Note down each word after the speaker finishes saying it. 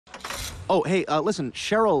Oh, hey, listen,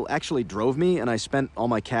 Cheryl actually drove me, and I spent all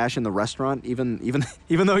my cash in the restaurant, even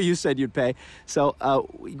though you said you'd pay. So,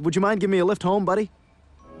 would you mind giving me a lift home, buddy?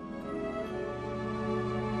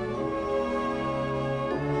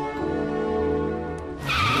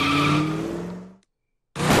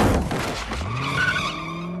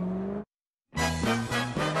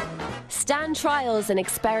 Stan trials an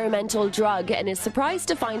experimental drug and is surprised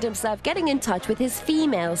to find himself getting in touch with his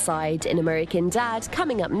female side in American Dad,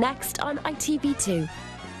 coming up next on ITV2.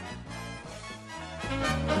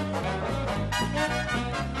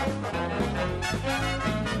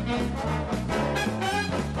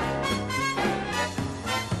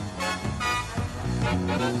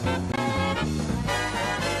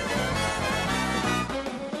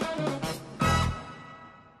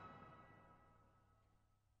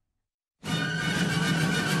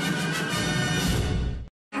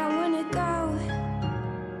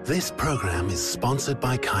 This program is sponsored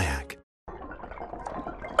by Kayak.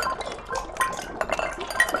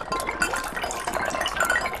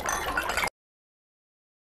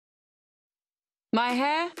 My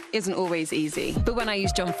hair isn't always easy, but when I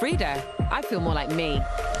use John Frieda, I feel more like me.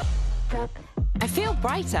 I feel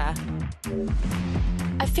brighter.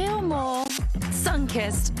 I feel more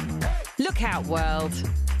sun-kissed. Look out, world.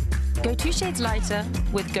 Go 2 shades lighter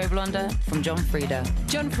with Go Blonder from John Frieda.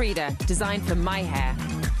 John Frieda, designed for my hair.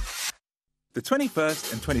 The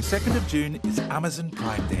 21st and 22nd of June is Amazon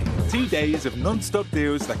Prime Day. 2 days of non-stop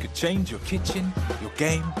deals that could change your kitchen, your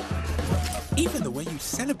game, even the way you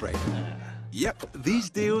celebrate. Yep, these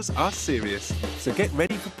deals are serious, so get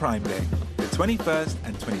ready for Prime Day, the 21st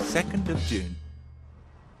and 22nd of June.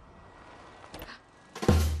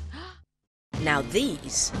 Now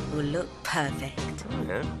these will look perfect.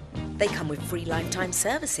 Yeah. They come with free lifetime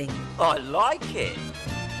servicing. I like it.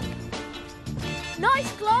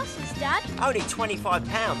 Nice glasses, Dad. Only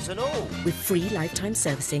 £25 and all. With free lifetime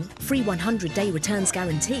servicing, free 100-day returns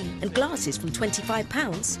guarantee, and glasses from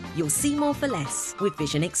 £25, you'll see more for less with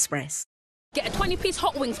Vision Express. Get a 20-piece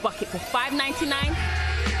hot wings bucket for $5.99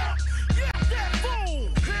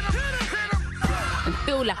 and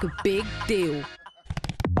feel like a big deal.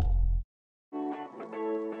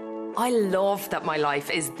 I love that my life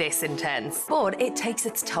is this intense, but it takes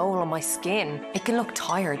its toll on my skin. It can look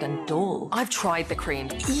tired and dull. I've tried the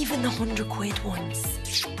creams, even the £100 ones.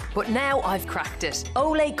 But now I've cracked it.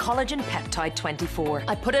 Olay Collagen Peptide 24.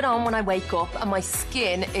 I put it on when I wake up and my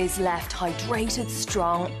skin is left hydrated,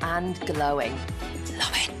 strong and glowing.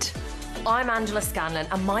 Love it. I'm Angela Scanlon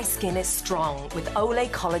and my skin is strong with Olay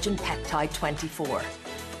Collagen Peptide 24.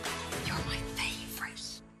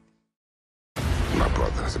 My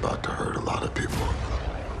brother is about to hurt a lot of people.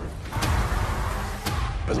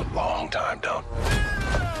 Been a long time, don't.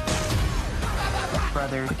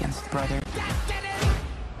 Brother against brother.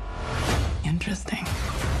 Interesting.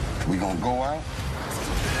 We gonna go out?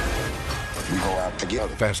 We go out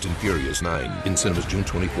together. Fast and Furious 9 in cinemas June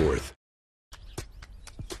 24th.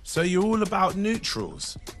 So you're all about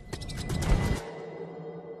neutrals.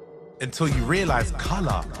 Until you realize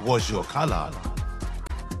color was your color.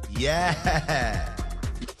 Yeah.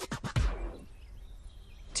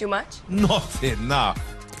 Too much? Not enough.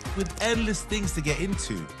 With endless things to get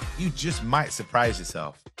into, you just might surprise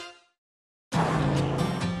yourself.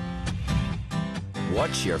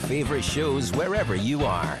 Watch your favorite shows wherever you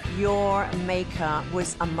are. Your makeup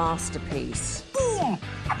was a masterpiece. Boom!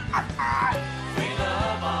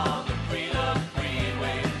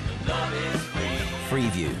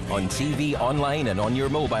 Freeview on TV, online and on your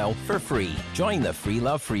mobile for free. Join the Free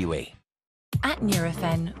Love Freeway. At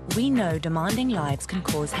Nurofen, we know demanding lives can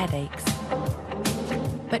cause headaches.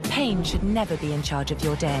 But pain should never be in charge of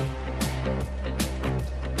your day.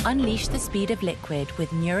 Unleash the speed of liquid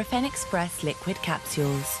with Nurofen Express liquid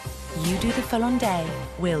capsules. You do the full-on day,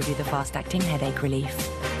 we'll do the fast-acting headache relief.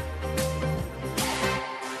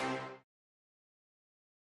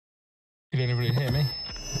 Can anybody hear me?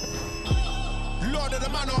 Lord of the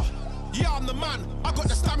manor, yeah, I'm the man. I got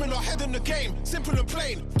the stamina, head in the game. Simple and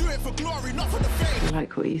plain, do it for glory, not for the fame. I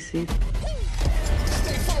like what you see.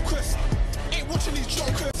 Stay focused, ain't watching these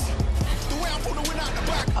jokers. The way I pull the win out the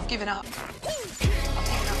back. I've given up.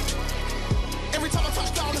 Every time I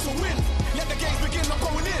touch down, it's a win. Let the games begin, I'm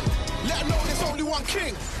going in. Let them know there's only one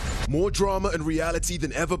king. More drama and reality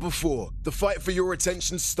than ever before. The fight for your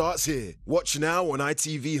attention starts here. Watch now on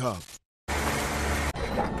ITV Hub.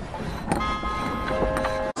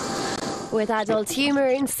 With adult humour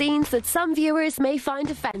in scenes that some viewers may find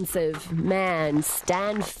offensive. Man,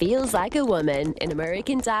 Stan feels like a woman in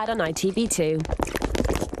American Dad on ITV2.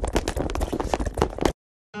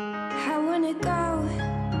 I wanna go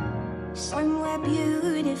somewhere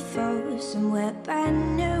beautiful, somewhere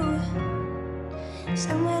brand new,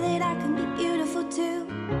 somewhere that I can be beautiful too.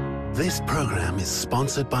 This program is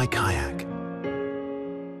sponsored by Kayak.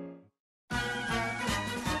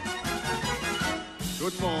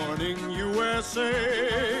 Good morning,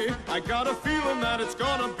 USA. I got a feeling that it's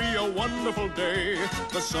gonna be a wonderful day.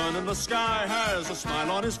 The sun in the sky has a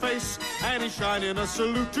smile on his face, and he's shining a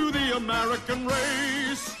salute to the American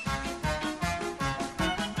race.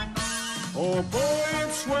 Oh boy,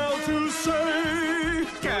 it's swell to say,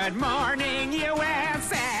 good morning,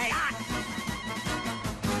 USA.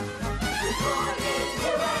 Good morning,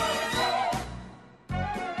 USA.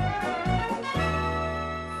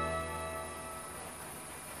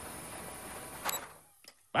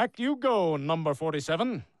 Back you go, number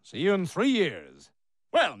 47. See you in 3 years.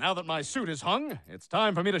 Well, now that my suit is hung, it's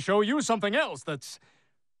time for me to show you something else that's,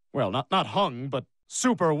 well, not hung, but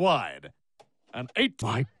super wide. An 8...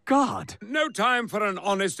 My God! No time for an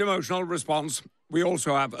honest emotional response. We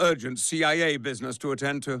also have urgent CIA business to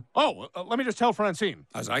attend to. Oh, let me just tell Francine.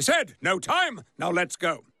 As I said, no time. Now let's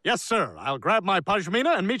go. Yes, sir. I'll grab my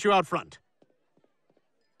pashmina and meet you out front.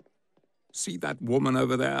 See that woman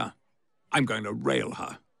over there? I'm going to rail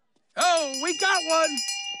her. Oh, we got one!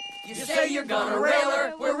 You say you're gonna rail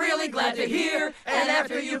her, we're really glad to hear. And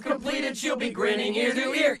after you've completed, she'll be grinning ear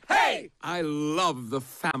to ear. Hey! I love the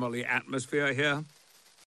family atmosphere here.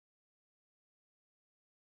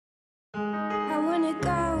 I wanna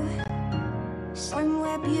go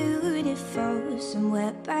somewhere beautiful,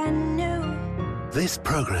 somewhere brand new. This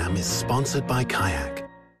program is sponsored by Kayak.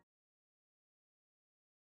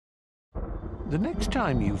 The next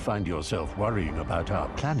time you find yourself worrying about our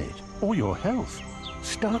planet or your health,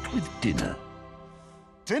 start with dinner.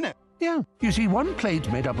 Dinner? Yeah. You see, one plate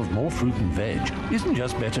made up of more fruit and veg isn't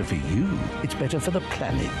just better for you, it's better for the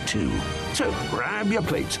planet too. So grab your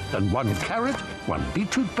plates, and one carrot, one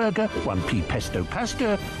beetroot burger, one pea pesto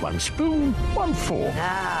pasta, one spoon, one fork.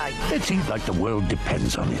 Let's eat like the world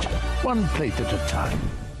depends on it. One plate at a time.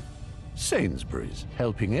 Sainsbury's,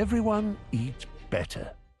 helping everyone eat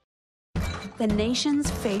better. The nation's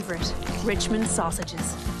favorite, Richmond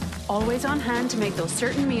sausages. Always on hand to make those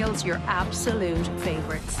certain meals your absolute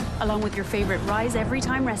favorites, along with your favorite rise every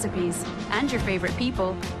time recipes and your favorite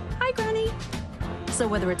people. Hi, Granny. So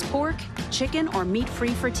whether it's pork, chicken, or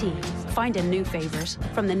meat-free for tea, find a new favorite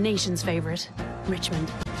from the nation's favorite,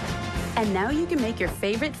 Richmond. And now you can make your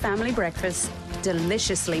favorite family breakfast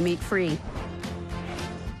deliciously meat-free.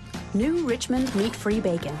 New Richmond meat-free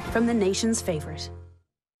bacon from the nation's favorite.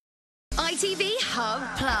 ITV Hub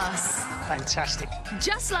Plus. Fantastic.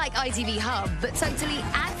 Just like ITV Hub, but totally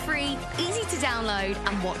ad-free, easy to download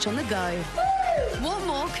and watch on the go. Woo! What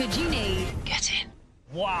more could you need? Get in.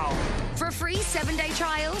 Wow. For a free 7-day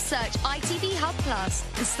trial, search ITV Hub Plus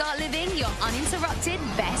and start living your uninterrupted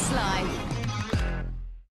best life.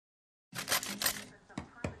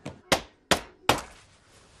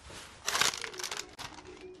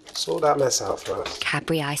 Sort that mess out for us.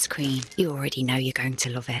 Cadbury ice cream. You already know you're going to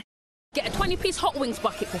love it. Get a 20-piece Hot Wings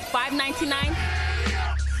bucket for $5.99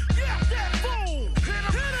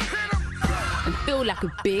 and feel like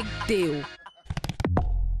a big deal.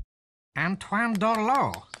 Antoine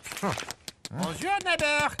Dorlot. Bonjour,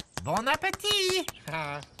 neighbor. Bon appétit.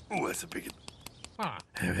 Oh, that's a big one.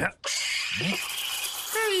 Here we are.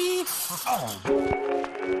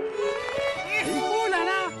 Oh la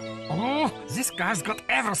la. Oh, this guy's got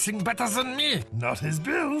everything better than me. Not his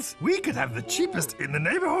bills. We could have the cheapest in the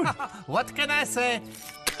neighborhood. What can I say?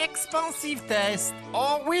 Expensive taste.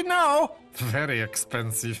 Oh, we know. Very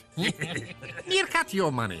expensive. Here, cut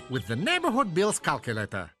your money with the neighborhood bills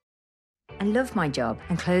calculator. I love my job,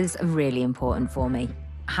 and clothes are really important for me.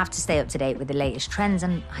 I have to stay up to date with the latest trends,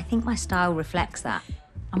 and I think my style reflects that.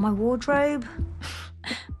 And my wardrobe?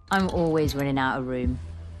 I'm always running out of room.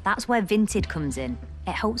 That's where Vinted comes in.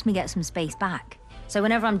 It helps me get some space back. So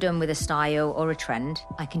whenever I'm done with a style or a trend,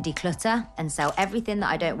 I can declutter and sell everything that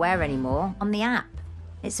I don't wear anymore on the app.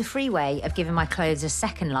 It's a free way of giving my clothes a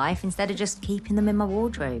second life instead of just keeping them in my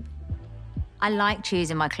wardrobe. I like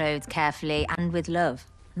choosing my clothes carefully and with love.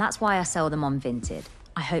 And that's why I sell them on Vinted.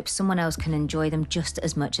 I hope someone else can enjoy them just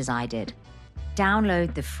as much as I did.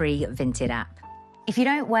 Download the free Vinted app. If you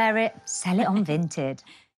don't wear it, sell it on Vinted.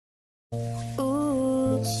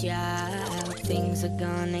 Ooh, child, things are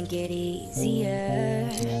gonna get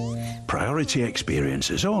easier. Priority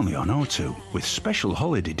experiences only on O2 with special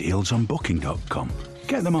holiday deals on Booking.com.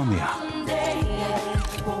 Get them on the app. Someday,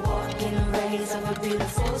 we'll walk in the rays of a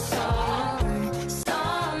beautiful sun.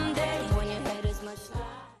 Someday, when your head is much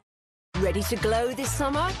lighter. Ready to glow this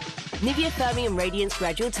summer? Nivea Firming and Radiance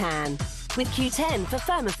Gradual Tan with Q10 for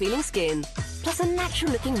firmer feeling skin. plus a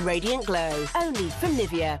natural-looking radiant glow. Only from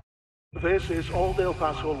Nivea. This is All El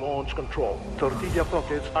Paso Launch Control. Tortilla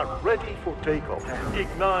pockets are ready for takeoff.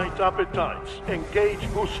 Ignite appetites.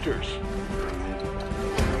 Engage boosters.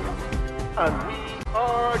 And we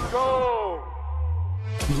are go!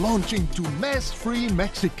 Launching to mess-free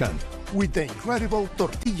Mexican with the incredible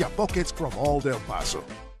tortilla pockets from All El Paso.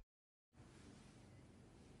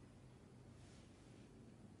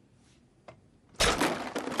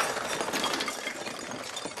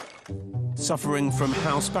 Suffering from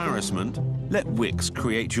house embarrassment? Let Wix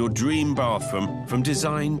create your dream bathroom from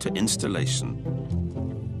design to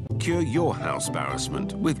installation. Cure your house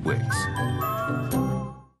embarrassment with Wix.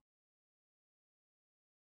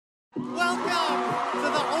 Welcome to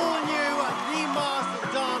the all-new The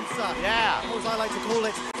Masked Dancer. Yeah. Or as I like to call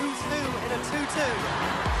it, Who's Who in a Tutu.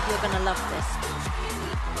 You're gonna love this.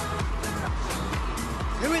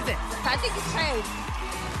 Who is it? I think it's Kay.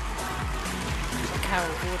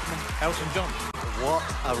 Carol Boardman. Elton John. What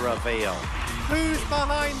a reveal. Who's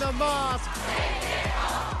behind the mask?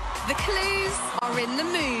 The clues are in the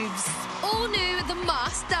moves. All new The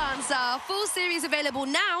Masked Dancer. Full series available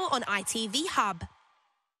now on ITV Hub.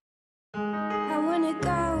 I wanna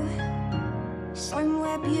go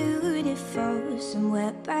somewhere beautiful,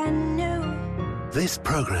 somewhere brand new. This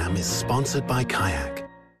program is sponsored by Kayak.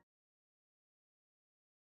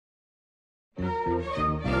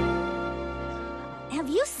 Have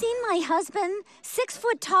you seen my husband? 6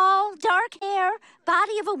 foot tall, dark hair,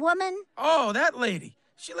 body of a woman. Oh, that lady.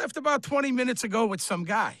 She left about 20 minutes ago with some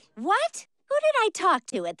guy. What? Who did I talk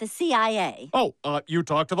to at the CIA? Oh, you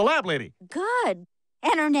talked to the lab lady. Good.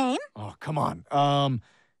 And her name? Oh, come on.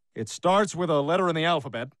 It starts with a letter in the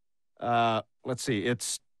alphabet. Let's see.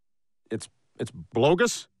 It's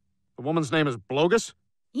Blogus. The woman's name is Blogus.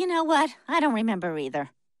 You know what? I don't remember either.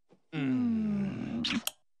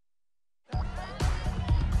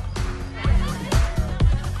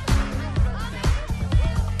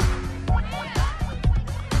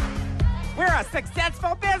 We're a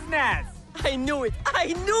successful business! I knew it!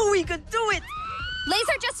 I knew we could do it!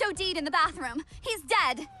 Laser just OD'd in the bathroom. He's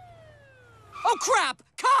dead. Oh, crap!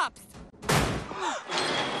 Cops!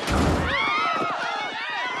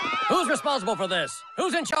 Who's responsible for this?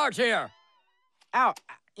 Who's in charge here? Oh,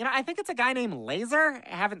 I think it's a guy named Laser.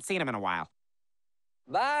 I haven't seen him in a while.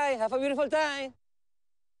 Bye. Have a beautiful time.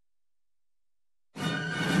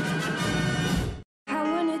 I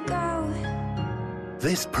wanna go.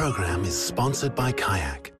 This program is sponsored by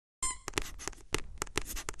Kayak.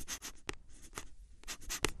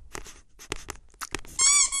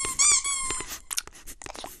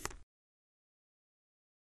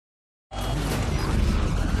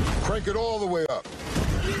 Crank it all the way up.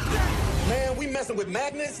 Man, we messing with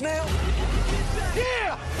magnets now?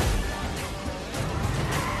 Yeah!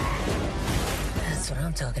 That's what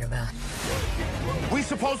I'm talking about. We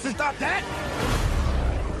supposed to stop that?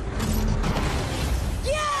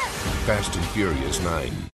 Yes! Fast and Furious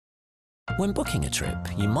 9. When booking a trip,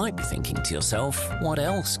 you might be thinking to yourself, what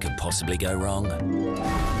else could possibly go wrong?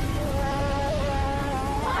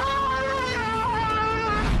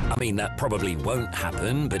 I mean, that probably won't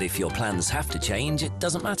happen, but if your plans have to change, it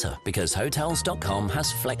doesn't matter, because Hotels.com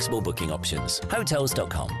has flexible booking options.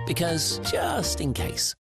 Hotels.com, because just in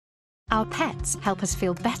case. Our pets help us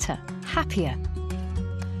feel better, happier.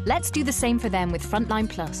 Let's do the same for them with Frontline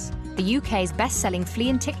Plus, the UK's best-selling flea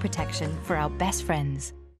and tick protection for our best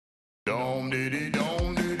friends. Home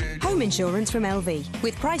insurance from LV,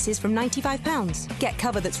 with prices from £95. Get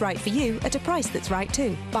cover that's right for you at a price that's right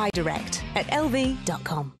too. Buy direct at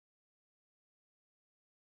lv.com.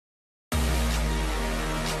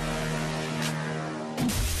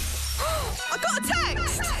 I got a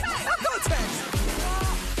text! I got a text!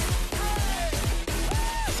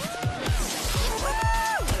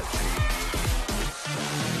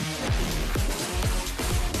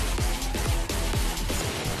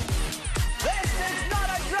 This is not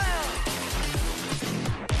a drill!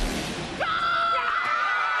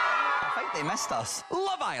 I think they missed us.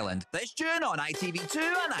 Love Island, this June on ITV2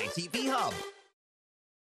 and ITV Hub.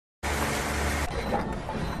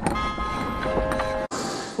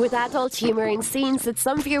 With adult humour in scenes that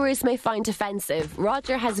some viewers may find offensive,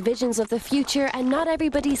 Roger has visions of the future and not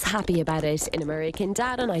everybody's happy about it in American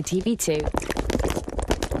Dad on ITV2.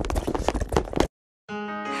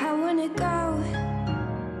 I wanna go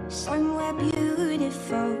somewhere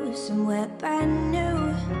beautiful, somewhere brand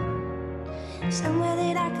new, somewhere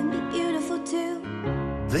that I can be beautiful too.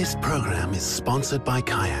 This program is sponsored by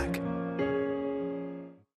Kayak.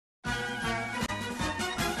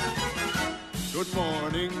 Good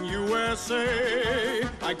morning, USA.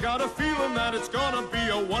 I I got a feeling that it's gonna be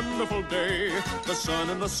a wonderful day. The sun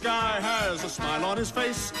in the sky has a smile on his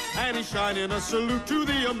face, and he's shining a salute to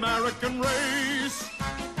the American race.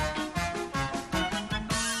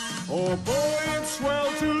 Oh boy, it's swell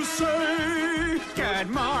to say, Good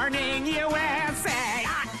morning, USA.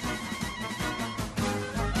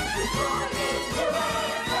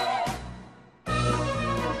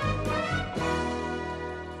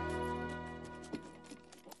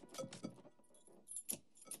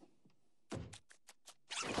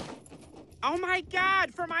 Oh my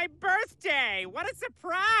God, for my birthday! What a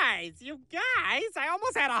surprise! You guys, I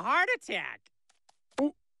almost had a heart attack.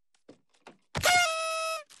 Ooh.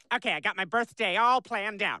 Okay, I got my birthday all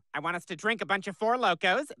planned out. I want us to drink a bunch of Four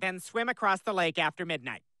Locos, then swim across the lake after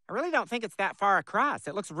midnight. I really don't think it's that far across.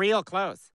 It looks real close.